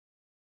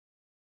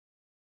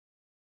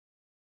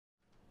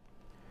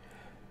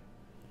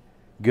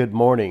Good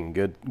morning.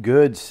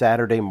 Good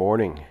Saturday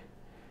morning.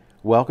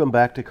 Welcome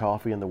back to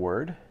Coffee and the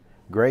Word.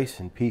 Grace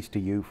and peace to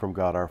you from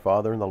God our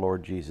Father and the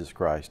Lord Jesus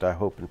Christ. I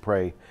hope and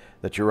pray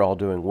that you're all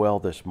doing well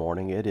this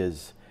morning. It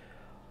is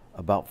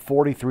about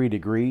 43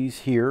 degrees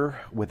here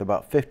with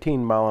about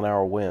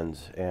 15-mile-an-hour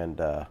winds, and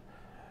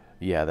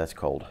yeah, that's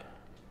cold.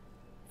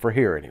 For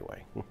here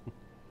anyway.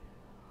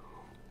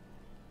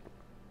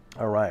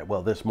 All right,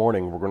 well, this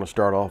morning we're going to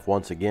start off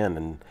once again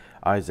in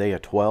Isaiah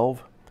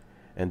 12,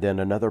 and then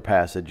another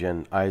passage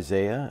in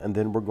Isaiah, and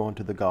then we're going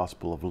to the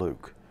Gospel of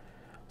Luke.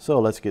 So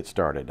let's get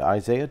started.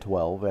 Isaiah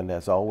 12, and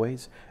as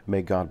always,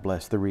 may God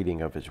bless the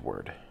reading of His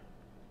Word.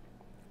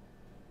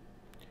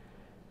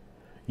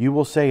 You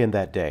will say in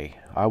that day,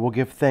 I will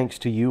give thanks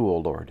to you, O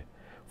Lord,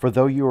 for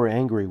though you are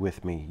angry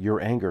with me,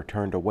 your anger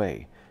turned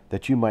away,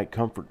 that you might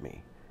comfort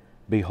me.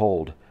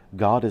 Behold,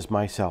 God is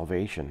my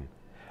salvation.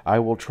 I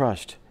will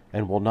trust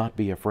and will not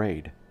be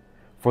afraid.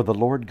 For the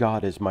Lord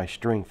God is my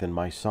strength and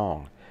my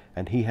song,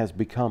 and He has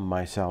become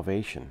my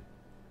salvation.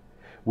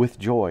 With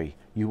joy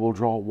you will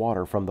draw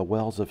water from the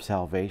wells of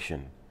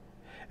salvation.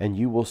 And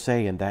you will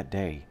say in that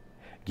day,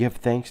 Give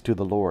thanks to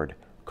the Lord,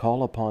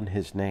 call upon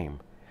His name,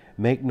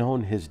 make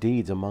known His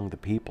deeds among the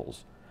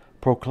peoples,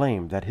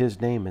 proclaim that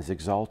His name is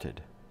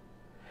exalted.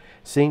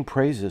 Sing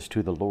praises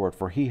to the Lord,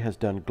 for He has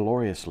done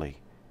gloriously.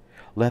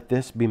 Let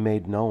this be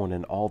made known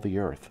in all the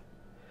earth.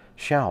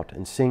 Shout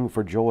and sing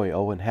for joy,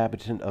 O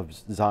inhabitant of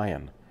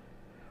Zion,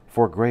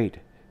 for great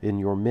in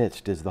your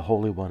midst is the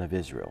Holy One of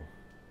Israel.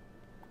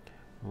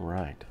 All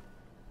right.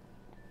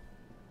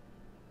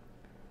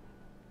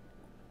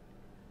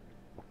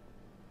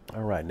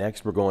 All right,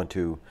 next we're going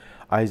to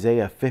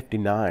Isaiah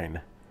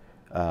 59,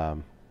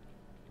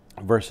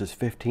 verses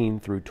 15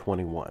 through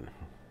 21.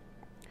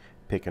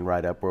 Picking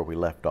right up where we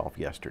left off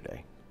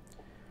yesterday.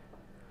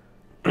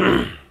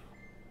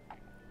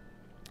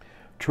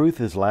 Truth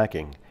is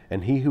lacking,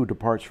 and he who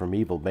departs from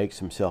evil makes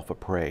himself a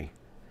prey.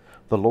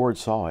 The Lord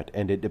saw it,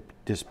 and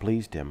it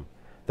displeased him,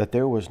 that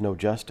there was no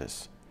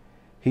justice.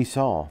 He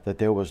saw that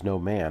there was no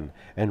man,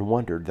 and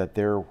wondered that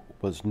there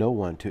was no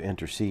one to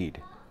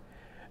intercede.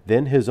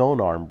 Then his own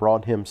arm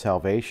brought him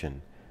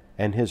salvation,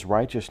 and his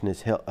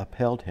righteousness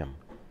upheld him.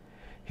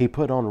 He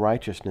put on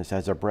righteousness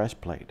as a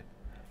breastplate,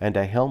 and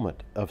a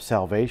helmet of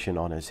salvation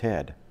on his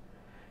head.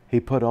 He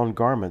put on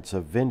garments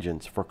of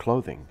vengeance for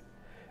clothing,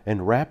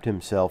 and wrapped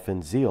himself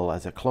in zeal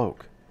as a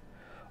cloak.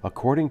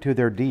 According to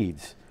their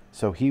deeds,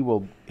 so he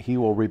will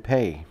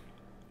repay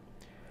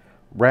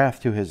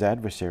wrath to his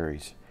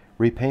adversaries,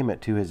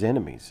 repayment to his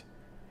enemies.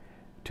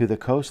 To the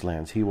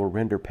coastlands he will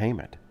render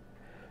payment.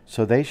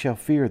 So they shall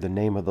fear the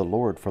name of the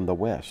Lord from the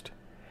west,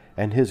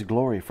 and his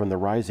glory from the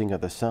rising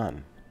of the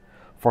sun.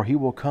 For he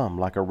will come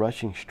like a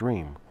rushing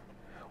stream,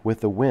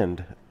 with the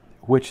wind,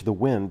 which the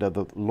wind of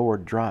the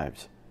Lord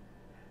drives.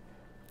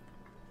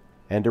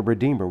 And a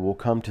Redeemer will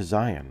come to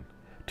Zion,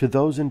 to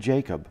those in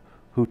Jacob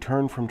who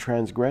turn from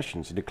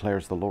transgressions,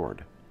 declares the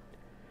Lord.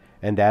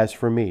 And as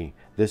for me,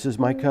 this is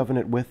my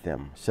covenant with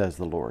them, says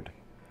the Lord.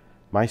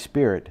 My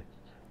spirit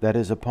that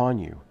is upon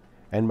you,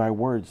 and my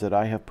words that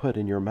I have put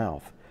in your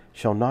mouth,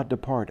 shall not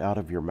depart out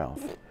of your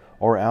mouth,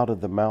 or out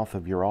of the mouth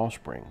of your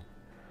offspring.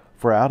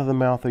 For out of the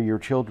mouth of your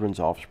children's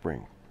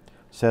offspring,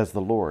 says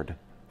the Lord,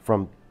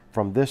 from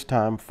this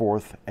time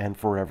forth and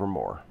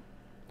forevermore.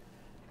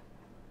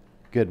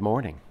 Good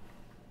morning.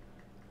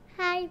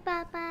 Hi,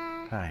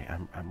 Papa. Hi,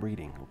 I'm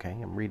reading, okay?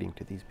 I'm reading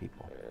to these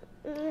people.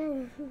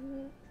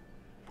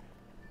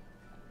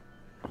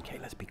 Okay,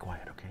 let's be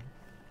quiet, okay?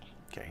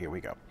 Okay, here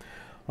we go.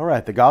 All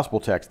right, the gospel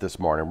text this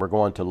morning, we're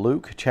going to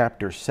Luke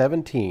chapter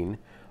 17,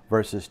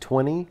 verses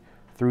 20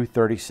 through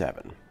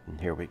 37.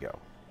 And here we go.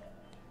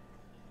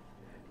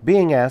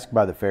 Being asked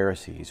by the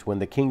Pharisees when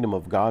the kingdom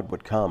of God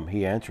would come,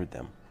 he answered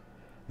them,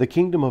 The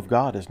kingdom of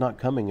God is not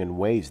coming in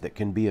ways that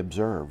can be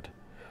observed,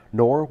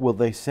 nor will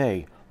they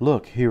say,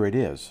 Look, here it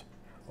is,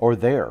 or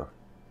there.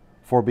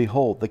 For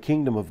behold, the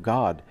kingdom of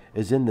God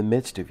is in the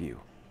midst of you.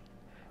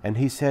 And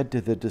he said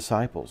to the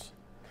disciples,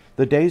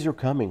 The days are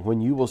coming when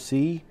you will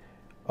see,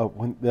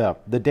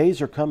 the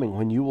days are coming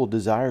when you will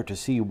desire to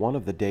see one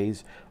of the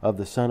days of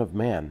the Son of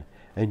Man,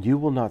 and you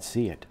will not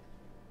see it.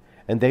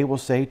 And they will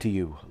say to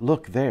you,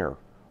 Look there,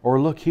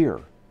 or look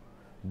here.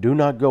 Do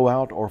not go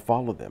out or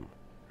follow them.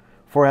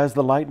 For as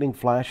the lightning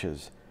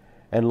flashes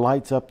and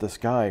lights up the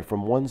sky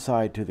from one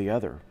side to the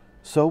other,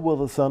 so will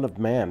the Son of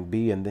Man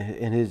be in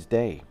his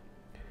day.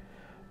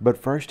 But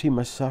first he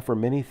must suffer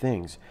many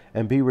things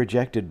and be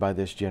rejected by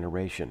this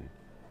generation.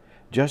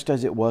 Just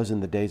as it was in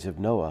the days of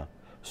Noah,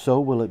 so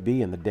will it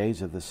be in the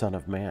days of the Son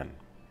of Man.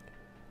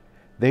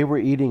 They were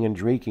eating and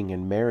drinking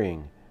and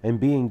marrying and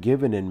being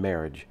given in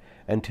marriage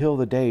until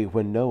the day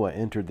when Noah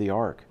entered the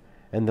ark,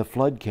 and the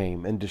flood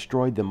came and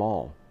destroyed them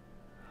all.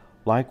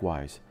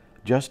 Likewise,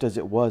 just as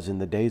it was in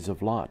the days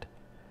of Lot,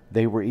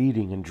 they were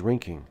eating and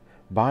drinking,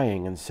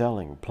 buying and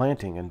selling,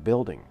 planting and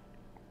building.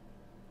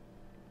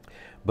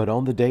 But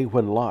on the day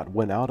when Lot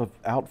went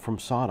out from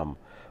Sodom,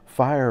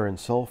 fire and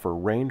sulfur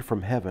rained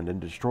from heaven and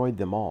destroyed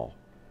them all.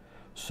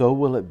 So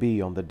will it be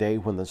on the day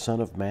when the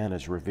Son of Man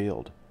is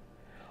revealed.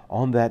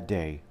 On that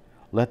day,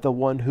 let the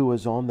one who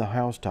is on the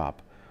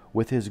housetop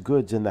with his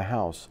goods in the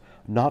house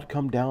not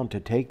come down to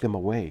take them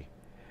away.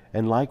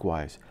 And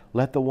likewise,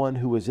 let the one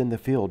who is in the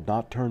field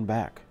not turn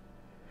back.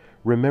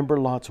 Remember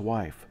Lot's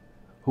wife.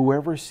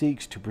 Whoever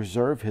seeks to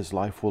preserve his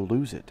life will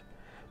lose it,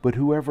 but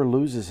whoever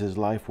loses his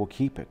life will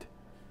keep it.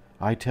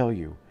 I tell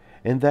you,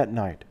 in that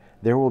night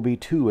there will be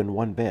two in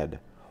one bed.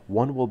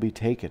 One will be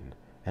taken,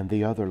 and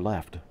the other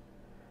left.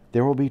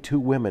 There will be two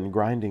women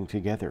grinding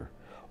together.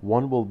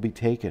 One will be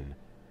taken,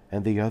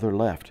 and the other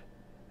left.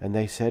 And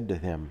they said to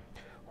him,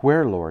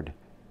 Where, Lord?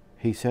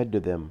 He said to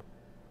them,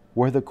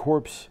 Where the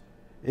corpse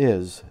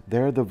is,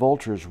 there the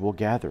vultures will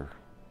gather.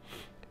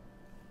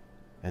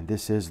 And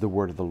this is the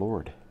word of the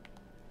Lord.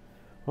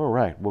 All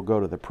right, we'll go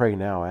to the Pray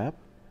Now app,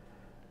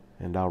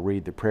 and I'll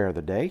read the prayer of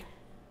the day.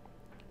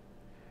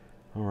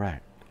 All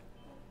right,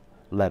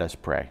 let us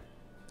pray.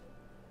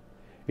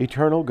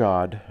 Eternal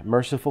God,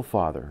 merciful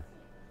Father,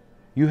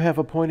 you have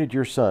appointed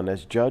your Son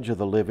as judge of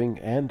the living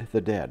and the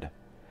dead.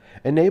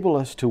 Enable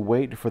us to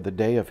wait for the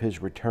day of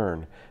his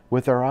return,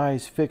 with our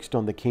eyes fixed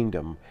on the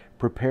kingdom,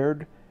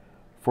 prepared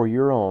for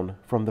your own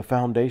from the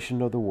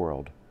foundation of the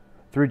world.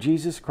 Through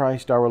Jesus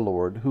Christ our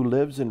Lord, who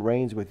lives and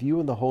reigns with you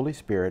in the Holy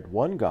Spirit,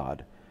 one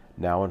God,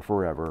 now and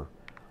forever.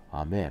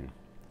 Amen.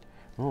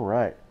 All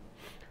right.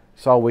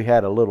 Saw we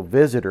had a little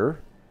visitor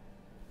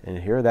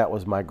in here. That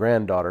was my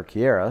granddaughter,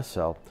 Kiara.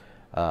 So,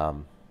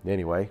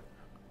 anyway,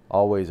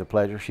 always a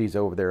pleasure. She's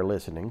over there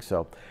listening.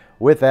 So,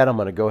 with that, I'm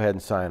going to go ahead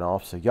and sign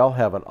off. So, y'all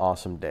have an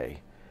awesome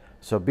day.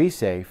 So, be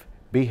safe,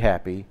 be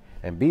happy,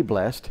 and be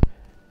blessed.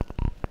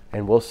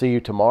 And we'll see you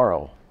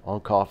tomorrow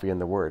on Coffee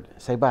and the Word.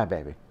 Say bye,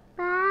 baby.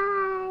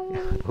 Bye.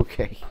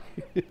 Okay.